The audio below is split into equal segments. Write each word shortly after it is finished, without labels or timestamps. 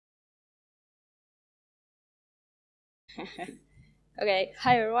Okay,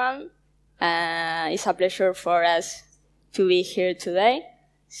 hi everyone. It's a pleasure for us to be here today.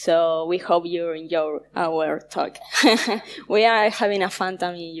 So we hope you enjoy our talk. We are having a fun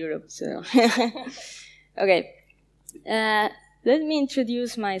time in Europe. So okay, let me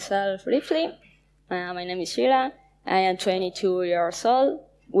introduce myself briefly. My name is Sheila. I am 22 years old.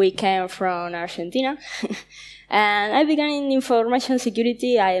 We came from Argentina. And I began in information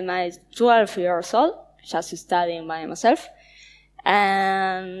security. I am 12 years old, just studying by myself.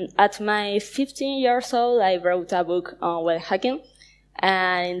 And at my 15 years old, I wrote a book on web hacking.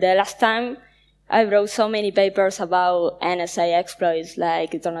 And in the last time, I wrote so many papers about NSA exploits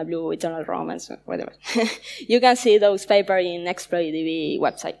like Eternal Blue, Eternal Romance, whatever. You can see those papers in ExploitDB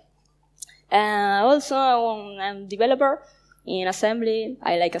website. Also, I'm a developer in assembly.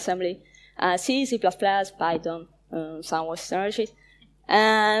 I like assembly. C, C++, Python, some web technologies.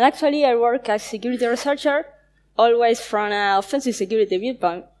 And actually, I work as security researcher, always from an offensive security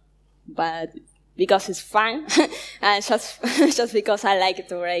viewpoint, but because it's fun, and just because I like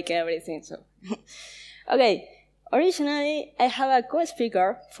to break everything. So, okay. Originally, I have a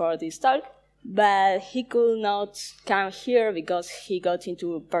co-speaker for this talk, but he could not come here because he got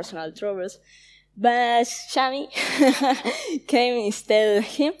into personal troubles. But Shami came instead of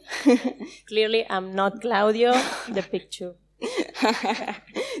him. Clearly, I'm not Claudio, the picture.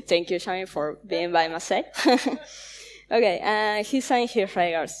 Thank you, Shami, for being by my side. Okay, he sent his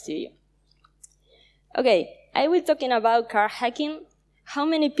regards to you. Okay, I will talking about car hacking. How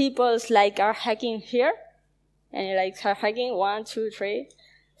many people like car hacking here? Any like car hacking? 1, 2, 3,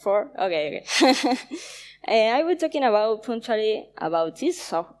 4. Okay. I will talking about punctually about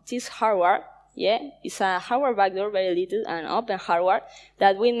this hardware. Yeah, it's a hardware backdoor, very little, and open hardware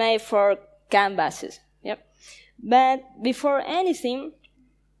that we made for canvases. Yep. But before anything,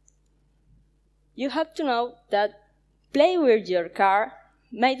 you have to know that play with your car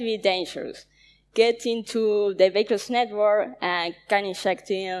might be dangerous. Get into the vehicle's network and can inject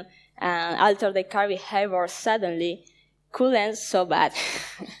in and alter the car behavior suddenly could end so bad.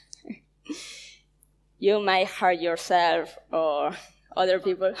 You might hurt yourself or other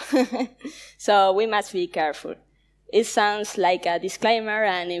people. So we must be careful. It sounds like a disclaimer,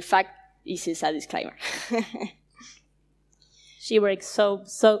 and in fact, this is a disclaimer. She broke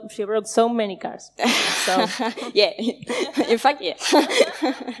so many cars. So yeah, in fact, yeah.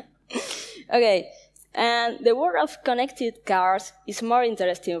 Okay, and the world of connected cars is more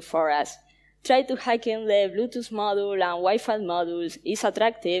interesting for us. Try to hack in the Bluetooth module and Wi-Fi modules is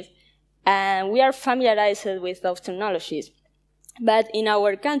attractive, and we are familiarized with those technologies. But in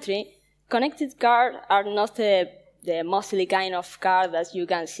our country, connected cars are not the mostly kind of car that you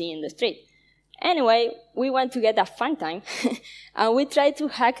can see in the street. Anyway, we want to get a fun time, and we try to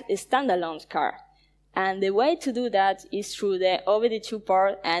hack a standalone car. And the way to do that is through the OBD2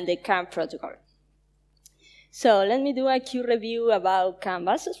 port and the CAN protocol. So let me do a quick review about CAN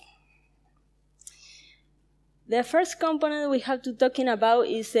buses. The first component we have to talking about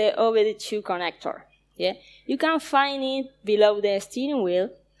is the OBD2 connector. Yeah? You can find it below the steering wheel,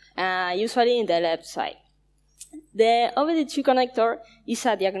 usually in the left side. The OBD2 connector is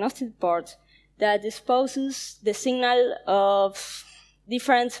a diagnostic port that exposes the signal of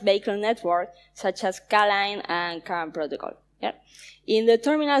different vehicle networks, such as CAN and CAN protocol. Yeah? In the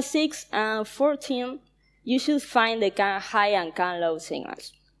terminal 6 and 14, you should find the CAN high and CAN low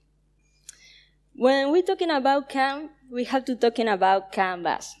signals. When we're talking about CAN, we have to talking about CAN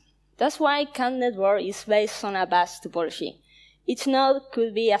bus. That's why CAN network is based on a bus topology. Each node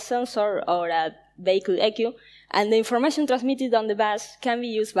could be a sensor or a vehicle EQ, and the information transmitted on the bus can be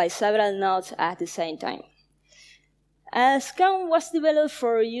used by several nodes at the same time. As CAN was developed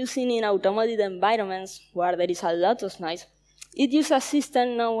for using in automotive environments where there is a lot of noise, it uses a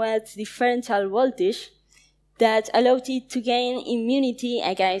system known as differential voltage that allows it to gain immunity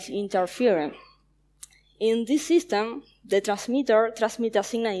against interference. In this system, the transmitter transmits a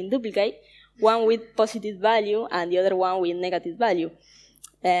signal in duplicate, one with positive value and the other one with negative value.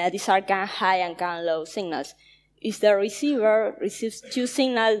 These are CAN high and CAN low signals. If the receiver receives two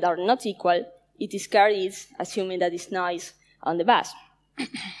signals that are not equal, it is carried, assuming that it's noise on the bus.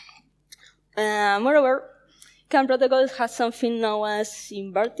 Moreover, CAN protocol has something known as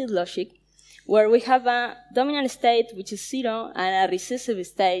inverted logic, where we have a dominant state, which is 0, and a recessive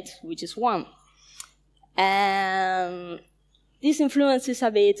state, which is 1. And this influences a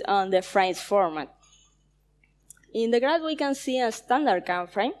bit on the frames format. In the graph, we can see a standard CAN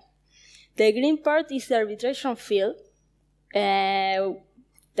frame. The green part is the arbitration field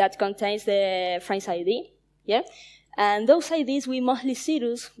that contains the frames ID. Yeah? And those IDs with mostly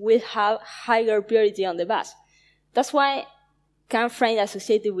zeros will have higher priority on the bus. That's why CAN frame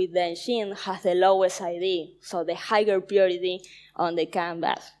associated with the engine has the lowest ID, so the higher priority on the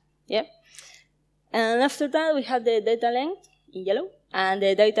canvas. Yep. And after that, we have the data length in yellow, and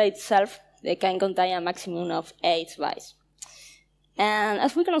the data itself, they can contain a maximum of 8 bytes. And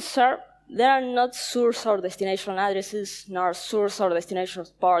as we can observe, there are not source or destination addresses, nor source or destination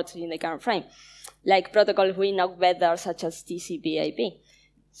ports in the CAN frame, like protocols we know better, such as TCP/IP.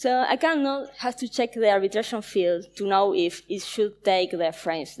 So a CAN node has to check the arbitration field to know if it should take the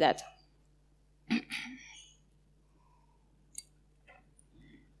frame's data.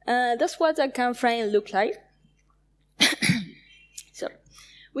 That's what a CAN frame looks like. So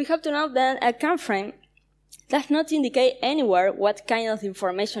we have to know that a CAN frame does not indicate anywhere what kind of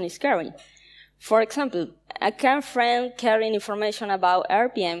information is carrying. For example, a CAN frame carrying information about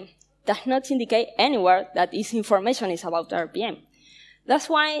RPM does not indicate anywhere that its information is about RPM. That's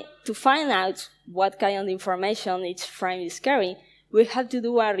why, to find out what kind of information each frame is carrying, we have to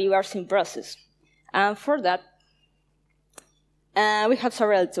do a reversing process. And for that, we have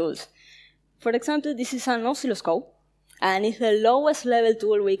several tools. For example, this is an oscilloscope, and it's the lowest level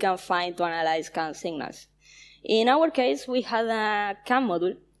tool we can find to analyze CAN signals. In our case, we had a CAN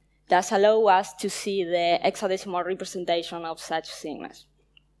module that allows us to see the hexadecimal representation of such signals.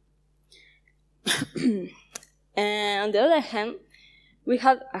 And on the other hand, we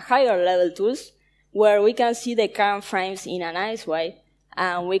have a higher level tools where we can see the CAN frames in a nice way,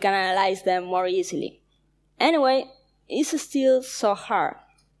 and we can analyze them more easily. Anyway, it's still so hard.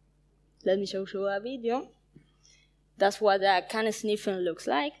 Let me show you a video. That's what a CAN sniffing looks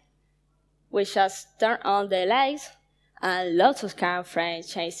like. We just turn on the lights, and lots of CAN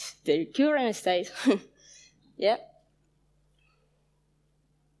frames change their current state. Yeah.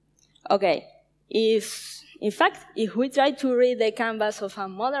 Okay. In fact, if we try to read the canvas of a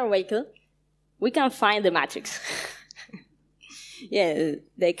modern vehicle, we can find the matrix. Yeah,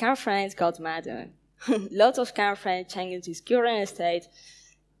 the CAN frames got mad. Lots of CAN frames change its current state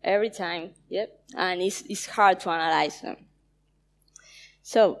every time, yep, and it's hard to analyze them.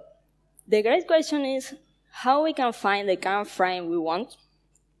 So, the great question is how we can find the CAN frame we want.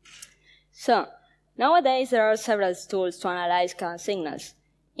 So, nowadays there are several tools to analyze CAN signals.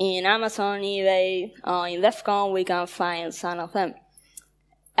 In Amazon, eBay, in DEFCON, we can find some of them.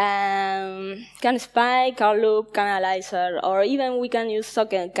 CAN Spy, Hack.lu, CAN Analyzer, or even we can use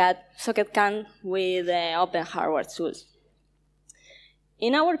Socket CAN with open hardware tools.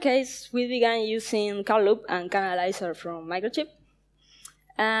 In our case, we began using Hack.lu and CAN Analyzer from Microchip.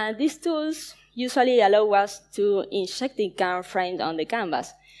 These tools usually allow us to inject the CAN frame on the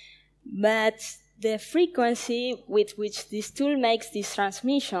canvas, but the frequency with which this tool makes this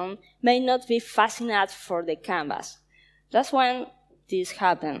transmission may not be fast enough for the canvas. That's when this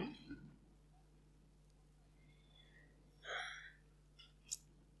happens.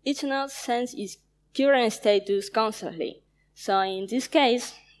 Each node sends its current status constantly. So in this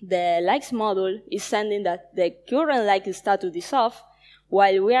case, the likes module is sending that the current like status is off,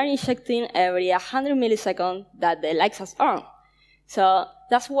 while we are injecting every 100 milliseconds that the likes are on. So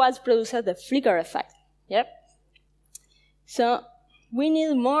that's what produces the flicker effect. Yep. So we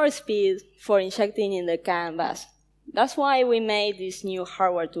need more speed for injecting in the canvas. That's why we made this new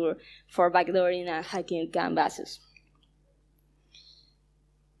hardware tool for backdooring and hacking canvases.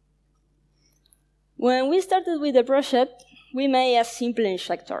 When we started with the project, we made a simple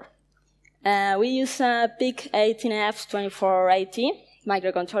injector. We use a PIC18F2480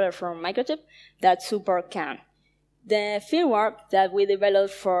 microcontroller from Microchip that supports CAN. The firmware that we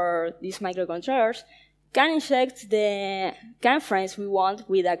developed for these microcontrollers can inject the CAN frames we want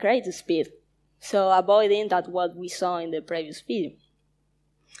with a great speed, so avoiding that what we saw in the previous video.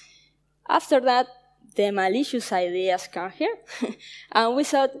 After that, the malicious ideas come here, and we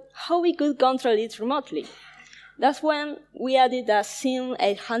thought how we could control it remotely. That's when we added a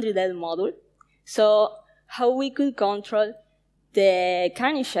SIM800L module, so how we could control the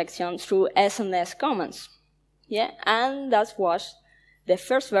CAN injection through SMS commands. Yeah, and that was the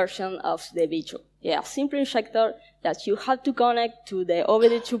first version of the Bicho. Yeah, a simple injector that you have to connect to the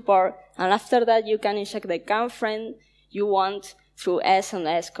OBD2 port, and after that you can inject the CAN frame you want through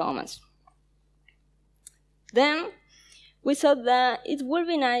SMS commands. Then we thought that it would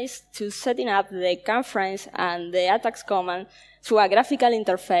be nice to setting up the CAN frames and the attacks command through a graphical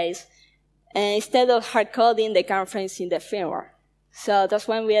interface instead of hard coding the CAN frames in the firmware. So that's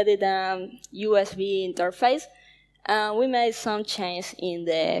when we added a USB interface, and we made some changes in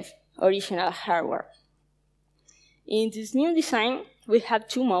the original hardware. In this new design, we have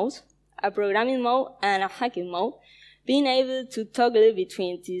two modes, a programming mode and a hacking mode, being able to toggle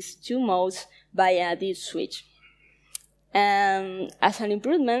between these two modes via this switch. And as an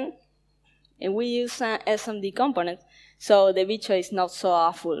improvement, we use an SMD component, so the Bicho is not so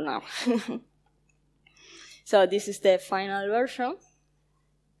awful now. So this is the final version.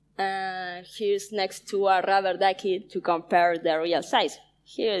 Here's next to a rubber ducky to compare the real size.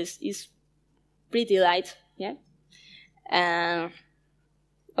 Here is pretty light, yeah?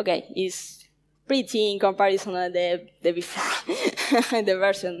 Okay, it's pretty in comparison to the before,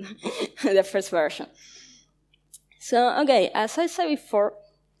 the first version. So, okay, as I said before,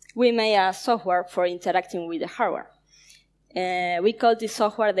 we made a software for interacting with the hardware. We call this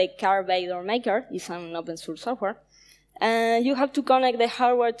software the Car Backdoor Maker. It's an open source software. And you have to connect the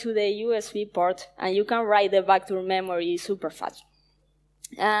hardware to the USB port, and you can write the backdoor memory super fast.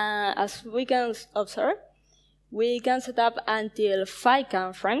 As we can observe, we can set up until 5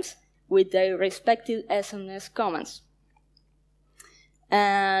 CAN frames with their respective SMS commands.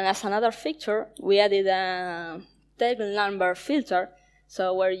 And as another feature, we added a tail number filter,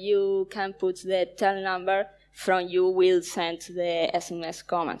 so where you can put the tail number from you will send the SMS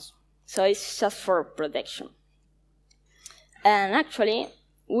commands. So it's just for protection. And actually,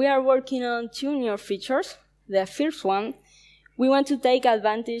 we are working on 2 new features. The first one, we want to take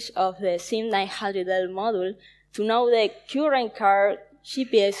advantage of the SIM900L module to know the current car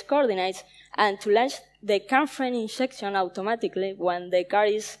GPS coordinates and to launch the CAN frame injection automatically when the car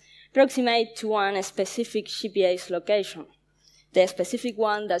is proximate to one specific GPS location, the specific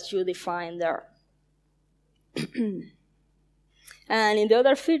one that you define there. And in the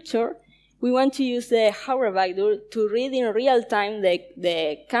other feature, we want to use the hardware backdoor to read in real time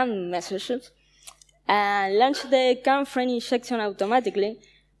the CAN messages and launch the CAN frame injection automatically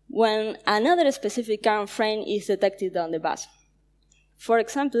when another specific CAN frame is detected on the bus. For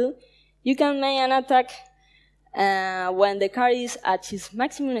example, you can make an attack when the car is at its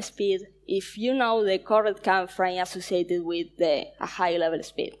maximum speed if you know the correct CAN frame associated with a high level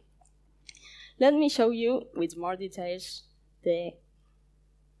speed. Let me show you with more details the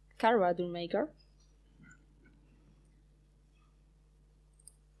Car Backdoor Maker.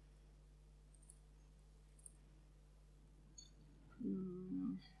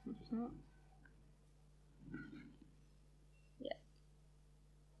 Yeah.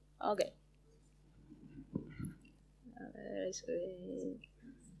 Okay.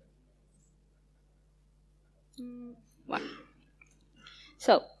 One.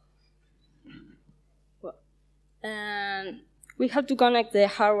 So, we have to connect the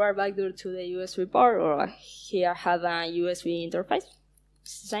hardware backdoor to the USB port, or here have a USB interface.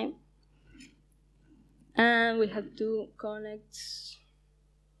 It's the same. And we have to connect.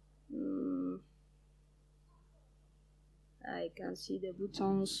 I can see the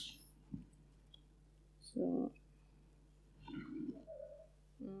buttons. So.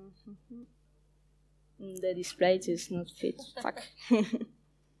 The display is not fit. Fuck.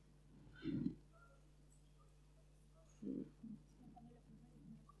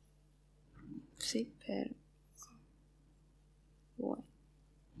 Sí, pero bueno.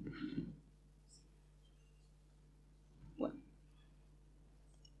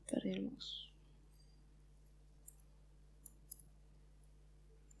 Perdemos.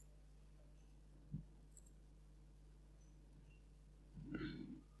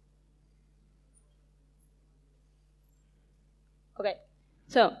 Okay,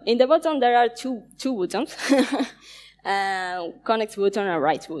 so in the bottom there are two buttons. Connect button and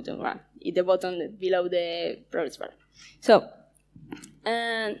write button, right? In the button below the progress bar. So,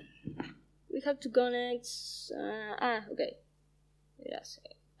 we have to connect. Okay. Yes,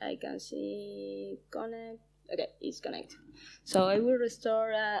 I can see connect. Okay, it's connected. So I will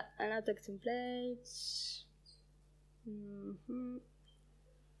restore an attack template.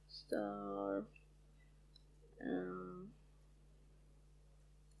 Store.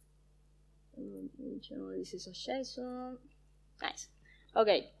 This is a JSON. Nice.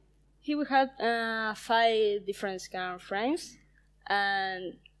 Okay. Here we have 5 different CAN frames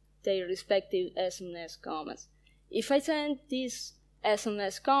and their respective SMS commands. If I send this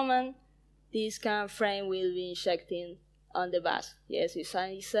SMS command, this CAN frame will be injected on the bus. Yes, if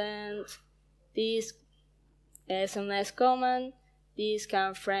I send this SMS command, this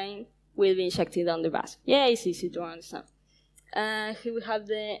CAN frame will be injected on the bus. Yeah, it's easy to understand. Here we have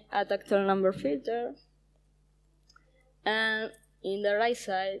the attack tail number filter. And in the right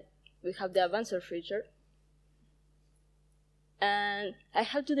side, we have the advanced feature. And I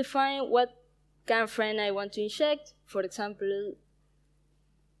have to define what CAN frame I want to inject. For example,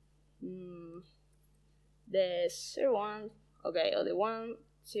 the third one, okay, or the one,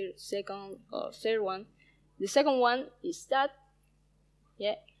 second, or third one. The second one is that,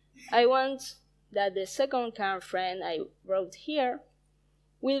 yeah. I want that the second card frame I wrote here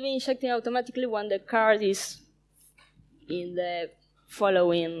will be injecting automatically when the card is in the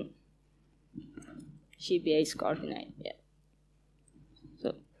following GPS coordinate. Yeah.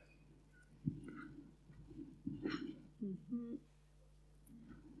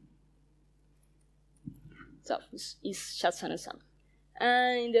 So it's just an example.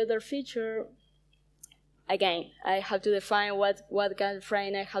 And in the other feature, again, I have to define what kind of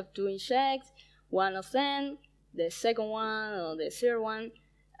frame I have to inject, one of them, the second one or the third one,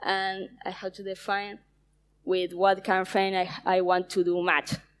 and I have to define with what kind of frame I want to do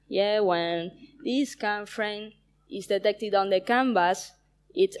match. Yeah, when this kind of frame is detected on the canvas,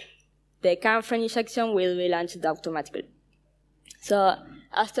 the kind frame injection will be launched automatically. So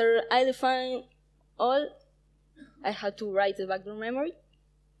after I define all, I have to write the backdoor memory.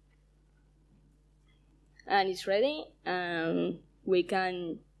 And it's ready, and we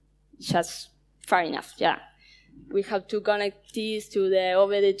can just far enough, yeah. We have to connect this to the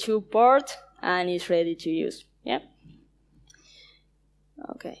OBD2 port, and it's ready to use, yeah?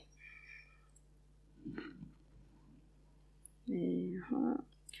 Okay.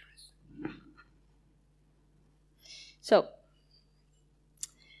 So,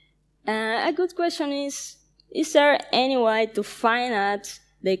 a good question is there any way to find out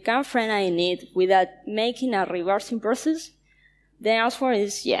the cam frame I need without making a reversing process? The answer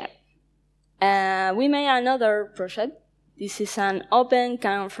is yeah. We made another project. This is an open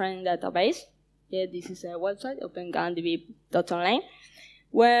cam frame database. Yeah, this is a website, opencamdb.online,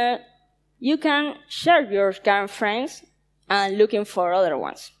 where you can share your cam frames and looking for other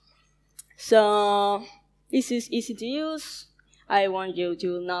ones. So this is easy to use. I want you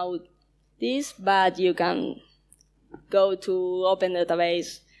to know this, but you can go to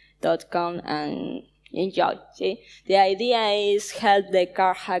opendatabase.com and enjoy. See, the idea is help the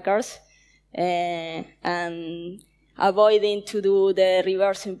car hackers and avoiding to do the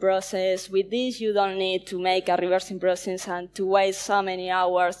reversing process. With this, you don't need to make a reversing process and to waste so many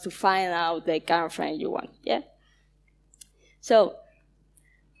hours to find out the car frame you want. Yeah. So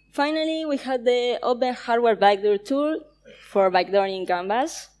finally, we have the Open Hardware Backdoor tool for backdooring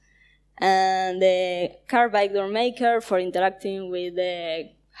canvas, and the car backdoor maker for interacting with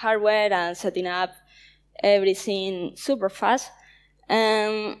the hardware and setting up everything super fast,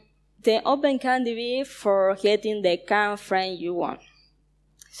 and the OpenCamDB for getting the cam frame you want.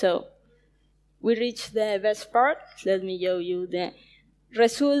 So we reached the best part. Let me show you the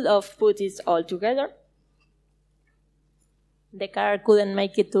result of put it all together. The car couldn't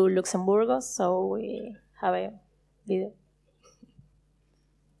make it to Luxembourg, so we have a video.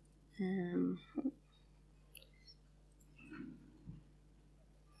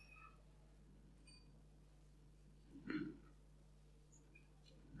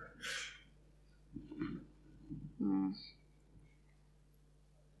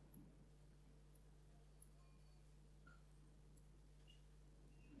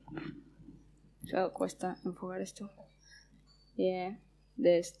 So cuesta enfocar esto. Yeah,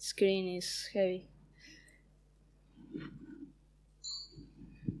 the screen is heavy.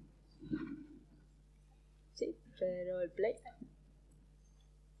 Sí, pero el play.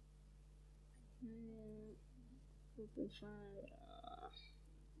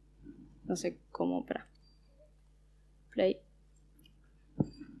 No sé cómo, para. Play.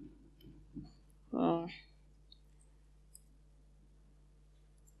 Oh.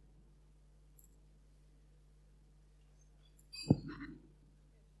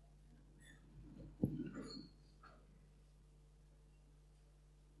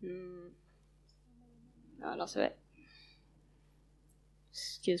 No, no se ve.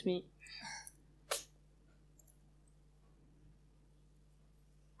 Excuse me.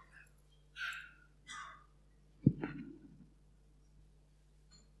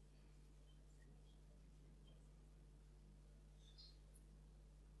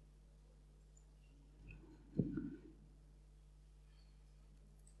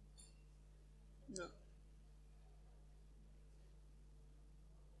 No.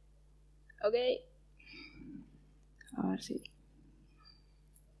 Okay. A ver si.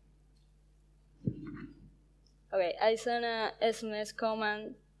 Okay, I sent a SMS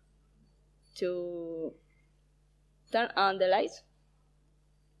command to turn on the lights.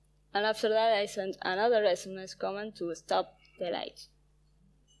 And after that, I sent another SMS command to stop the lights.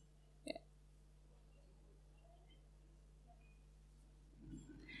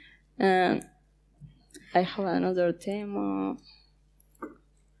 Yeah. I have another demo.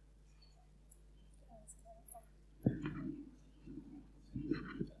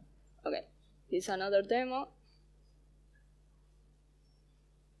 Okay, this is another demo.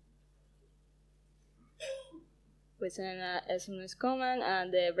 We send a SMS command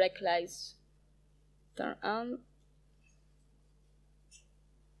and the brake lights turn on.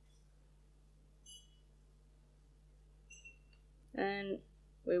 And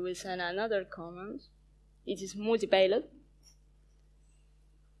we will send another command. It is multi-payload.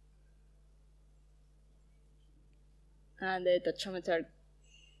 And the tachometer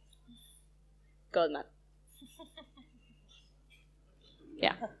got mad.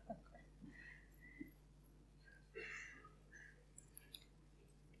 Yeah.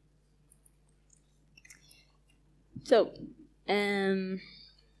 So,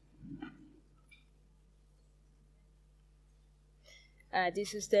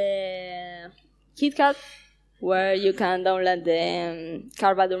 this is the KitKat where you can download the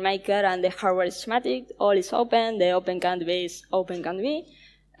car Backdoor maker and the hardware schematic. All is open. The OpenCAN is OpenCAN.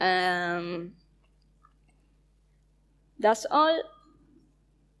 That's all.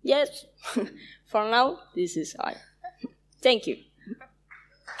 Yes. For now, this is all. Thank you.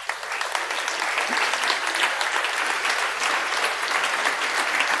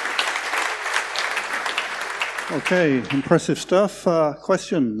 Okay, impressive stuff.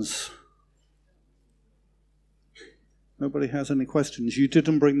 Questions? Nobody has any questions. You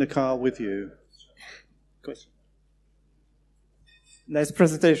didn't bring the car with you. Question. Nice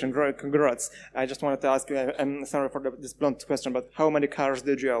presentation. Great, congrats. I just wanted to ask you, I'm sorry for this blunt question, but how many cars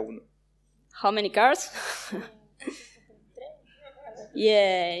did you own? How many cars?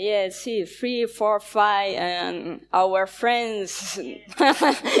 Yeah, see, 3, 4, 5, and our friends. Cars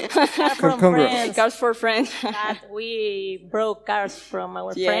for friends. But we broke cars from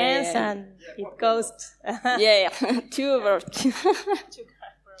our friends, and it cost. Yeah, 2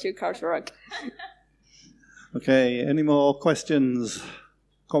 cars broke. Okay, any more questions,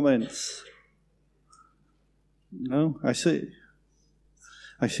 comments? No, I see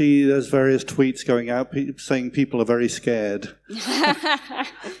there's various tweets going out saying people are very scared.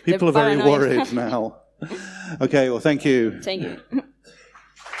 People are very worried now. Okay, well, thank you. Thank you.